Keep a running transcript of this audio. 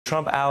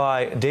Trump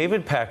ally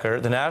David Pecker,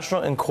 the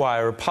National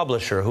Enquirer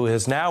publisher, who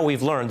has now,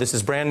 we've learned, this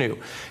is brand new,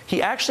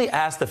 he actually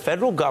asked the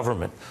federal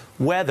government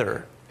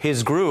whether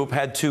his group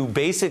had to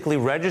basically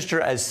register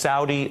as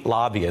Saudi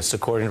lobbyists,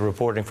 according to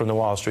reporting from the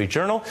Wall Street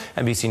Journal.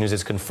 NBC News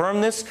has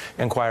confirmed this.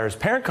 Enquirer's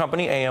parent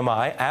company,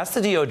 AMI, asked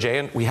the DOJ,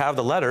 and we have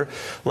the letter,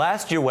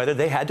 last year whether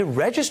they had to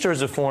register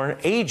as a foreign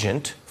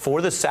agent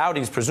for the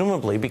Saudis,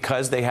 presumably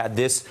because they had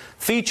this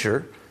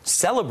feature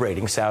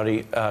celebrating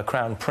Saudi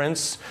Crown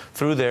Prince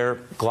through their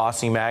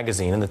glossy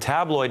magazine. And the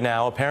tabloid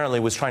now apparently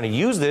was trying to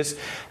use this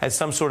as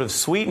some sort of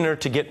sweetener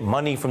to get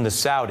money from the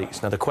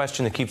Saudis. Now, the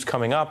question that keeps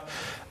coming up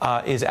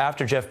is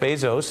after Jeff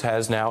Bezos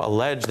has now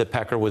alleged that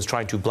Pecker was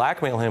trying to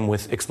blackmail him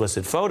with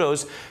explicit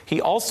photos,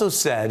 he also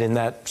said in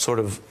that sort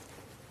of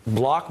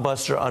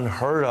blockbuster,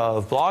 unheard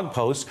of blog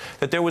post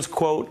that there was,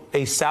 quote,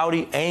 a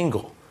Saudi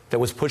angle that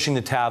was pushing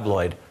the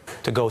tabloid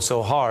to go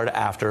so hard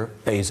after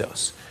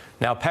Bezos.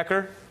 Now,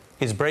 Pecker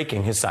is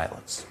breaking his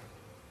silence.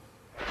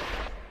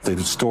 The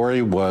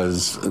story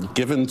was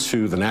given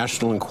to the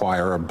National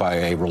Enquirer by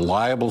a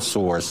reliable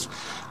source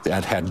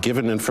that had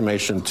given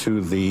information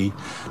to the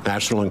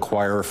National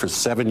Enquirer for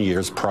 7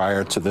 years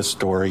prior to this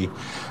story.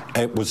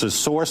 It was a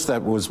source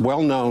that was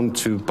well known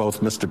to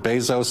both Mr.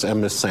 Bezos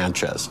and Ms.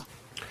 Sanchez.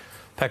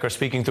 Pecker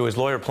speaking through his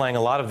lawyer, playing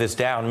a lot of this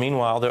down.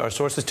 Meanwhile, there are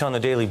sources telling the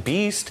Daily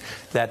Beast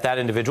that that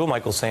individual,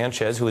 Michael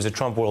Sanchez, who is a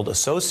Trump World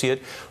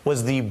associate,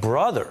 was the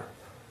brother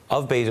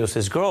of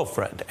Bezos'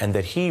 girlfriend, and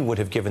that he would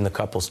have given the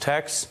couple's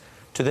texts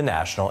to the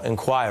National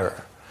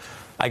Enquirer.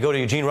 I go to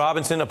Eugene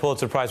Robinson, a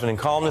Pulitzer Prize-winning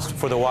columnist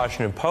for the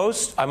Washington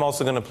Post. I'm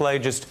also going to play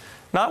just,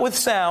 not with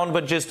sound,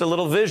 but just a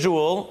little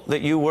visual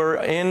that you were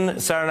in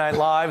Saturday Night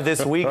Live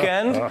this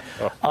weekend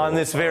on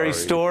this very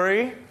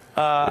story.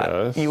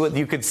 Yes.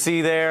 You could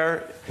see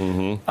there,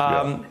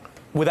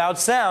 without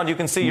sound, you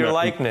can see your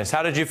likeness.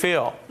 How did you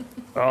feel?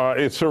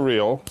 It's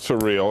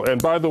surreal.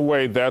 And by the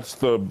way, that's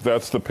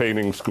the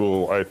painting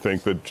school I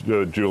think that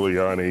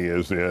Giuliani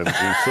is in. Is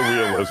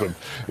surrealism.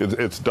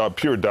 It's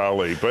pure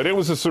Dali, but it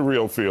was a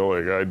surreal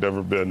feeling. I'd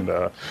never been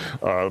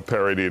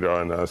parodied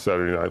on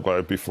Saturday Night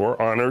Live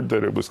before. Honored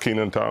that it was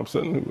Kenan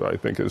Thompson, who I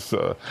think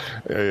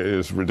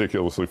is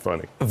ridiculously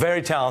funny. A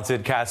very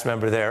talented cast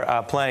member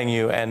there playing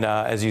you, and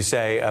as you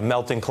say,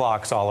 melting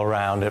clocks all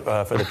around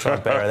for the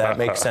Trump era. That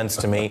makes sense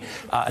to me.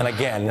 And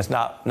again, it's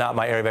not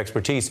my area of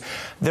expertise.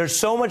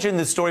 There's so much in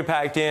this story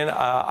packed in.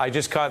 I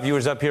just caught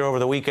viewers up here over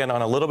the weekend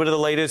on a little bit of the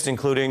latest,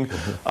 including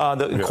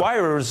the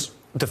Enquirer's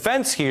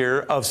defense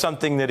here of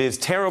something that is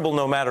terrible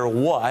no matter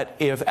what,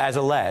 if, as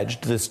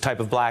alleged, this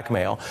type of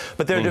blackmail.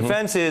 But their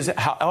defense is,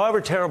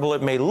 however terrible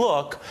it may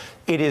look,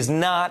 it is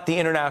not the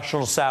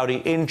international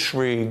Saudi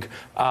intrigue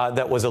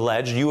that was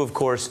alleged. You, of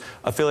course,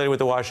 affiliated with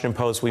the Washington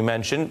Post, we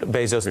mentioned,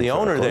 Bezos, the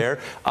owner there.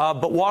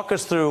 But walk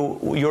us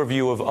through your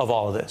view of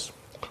all of this.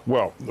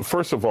 Well,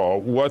 first of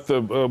all,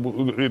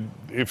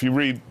 if you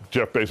read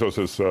Jeff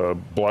Bezos'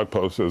 blog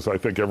posts, as I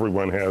think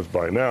everyone has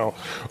by now,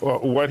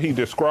 what he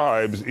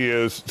describes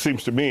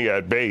seems to me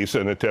at base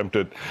an attempt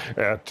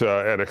at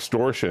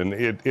extortion.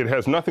 It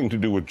has nothing to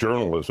do with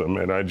journalism,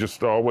 and I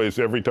just always,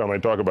 every time I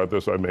talk about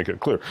this, I make it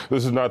clear.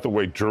 This is not the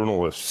way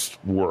journalists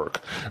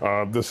work.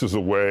 This is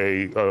the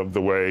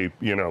way,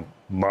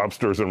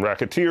 mobsters and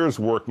racketeers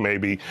work,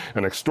 maybe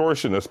an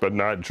extortionist, but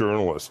not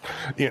journalists.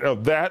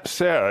 That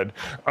said,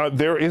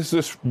 there is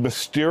this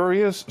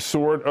mysterious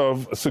sort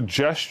of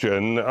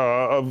suggestion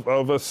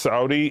of a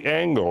Saudi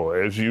angle.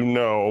 As you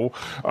know,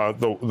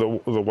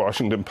 the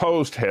Washington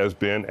Post has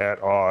been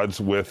at odds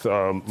with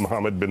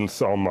Mohammed bin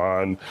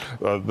Salman,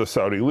 the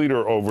Saudi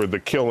leader, over the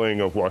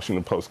killing of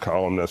Washington Post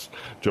columnist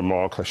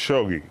Jamal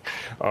Khashoggi.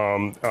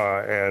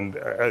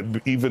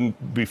 And even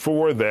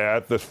before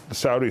that, the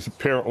Saudis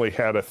apparently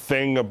had a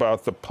thing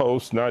about the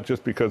Post, not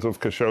just because of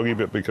Khashoggi,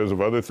 but because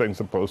of other things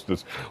the Post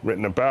has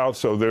written about.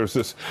 So there's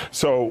this.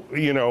 So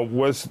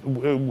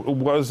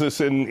was this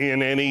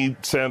in any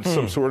sense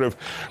some sort of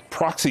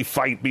proxy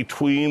fight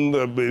between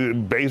the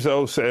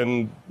Bezos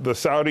and the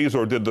Saudis,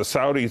 or did the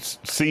Saudis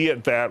see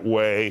it that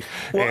way?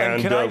 Well,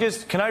 and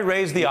can I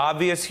raise the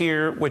obvious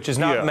here, which is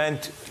not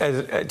meant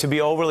to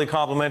be overly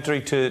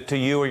complimentary to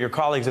you or your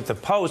colleagues at the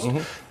Post.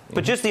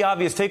 But just the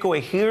obvious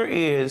takeaway here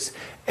is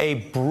a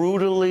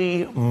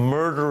brutally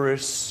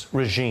murderous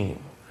regime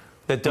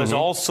that does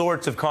all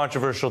sorts of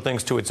controversial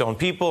things to its own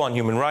people on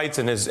human rights,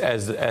 and as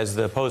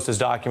the Post has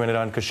documented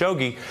on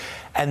Khashoggi,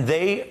 and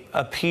they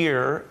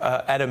appear,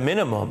 at a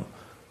minimum,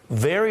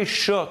 very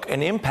shook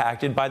and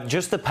impacted by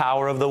just the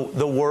power of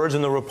the words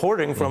and the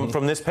reporting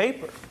from this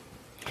paper.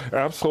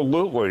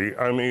 Absolutely.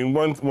 I mean,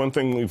 one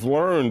thing we've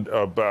learned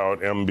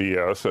about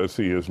MBS, as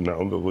he is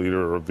known,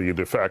 the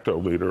de facto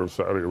leader of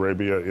Saudi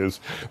Arabia,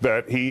 is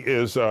that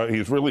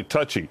he's really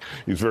touchy.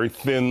 He's very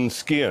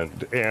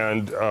thin-skinned,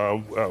 and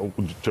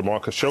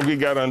Jamal Khashoggi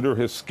got under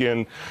his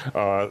skin.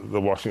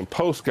 The Washington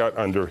Post got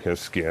under his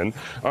skin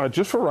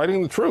just for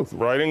writing the truth,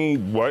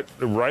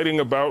 writing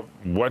about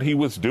what he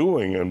was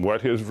doing and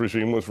what his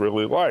regime was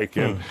really like,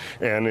 and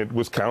it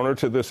was counter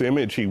to this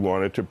image he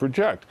wanted to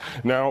project.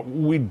 Now,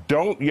 we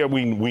don't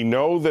we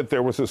know that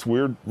there was this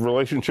weird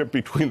relationship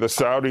between the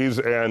Saudis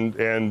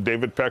and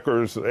David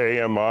Pecker's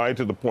AMI,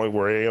 to the point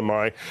where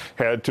AMI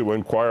had to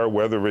inquire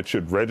whether it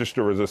should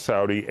register as a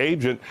Saudi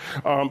agent.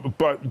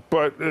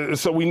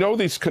 So we know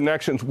these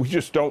connections. We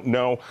just don't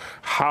know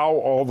how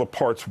all the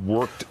parts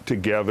worked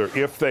together,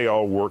 if they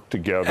all worked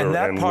together,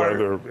 and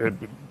whether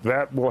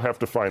that we'll have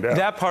to find out.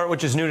 That part,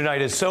 which is new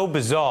tonight, is so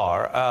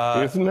bizarre.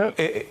 Isn't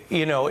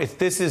it?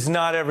 This is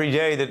not every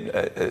day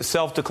that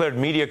self-declared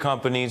media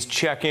companies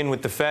check in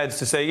with the feds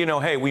to say,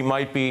 hey, we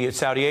might be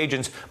Saudi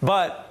agents,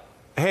 but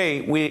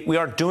hey, we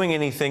aren't doing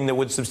anything that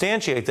would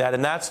substantiate that.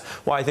 And that's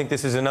why I think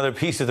this is another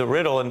piece of the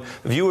riddle. And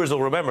viewers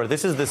will remember,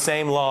 this is the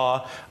same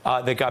law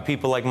that got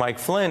people like Mike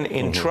Flynn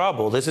in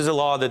trouble. This is a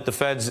law that the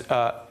feds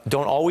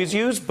don't always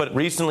use, but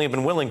recently have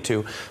been willing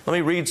to. Let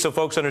me read so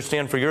folks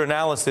understand for your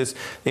analysis.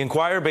 The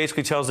Enquirer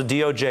basically tells the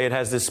DOJ it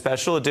has this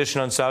special edition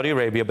on Saudi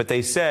Arabia, but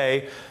they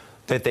say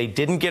that they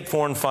didn't get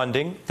foreign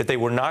funding, that they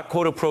were not,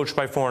 quote, approached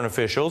by foreign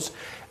officials,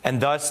 and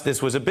thus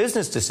this was a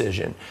business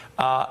decision.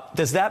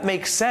 Does that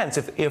make sense?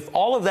 If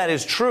all of that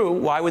is true,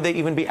 why would they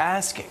even be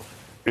asking?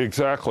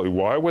 Exactly.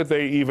 Why would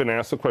they even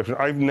ask the question?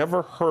 I've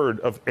never heard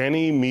of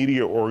any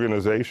media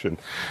organization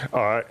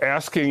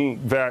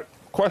asking that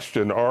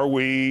question. Are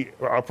we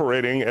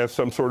operating as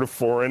some sort of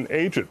foreign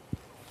agent?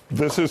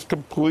 This is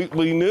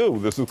completely new.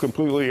 This is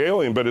completely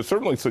alien, but it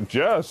certainly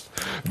suggests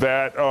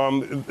that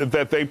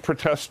that they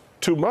protest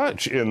too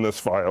much in this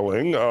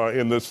filing,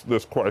 in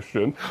this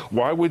question.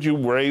 Why would you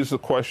raise the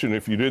question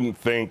if you didn't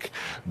think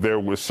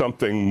there was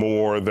something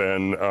more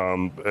than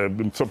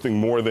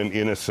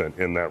innocent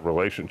in that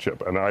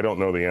relationship? And I don't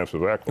know the answer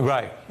to that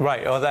question.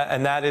 Right. Well,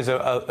 that is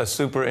a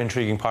super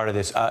intriguing part of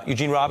this.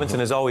 Eugene Robinson,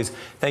 as always,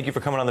 thank you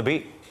for coming on The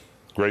Beat.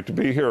 Great to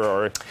be here,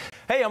 Ari.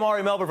 Hey, I'm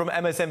Ari Melber from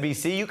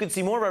MSNBC. You can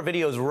see more of our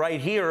videos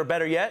right here, or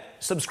better yet,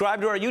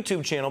 subscribe to our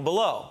YouTube channel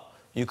below.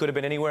 You could have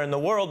been anywhere in the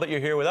world, but you're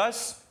here with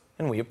us,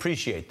 and we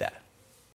appreciate that.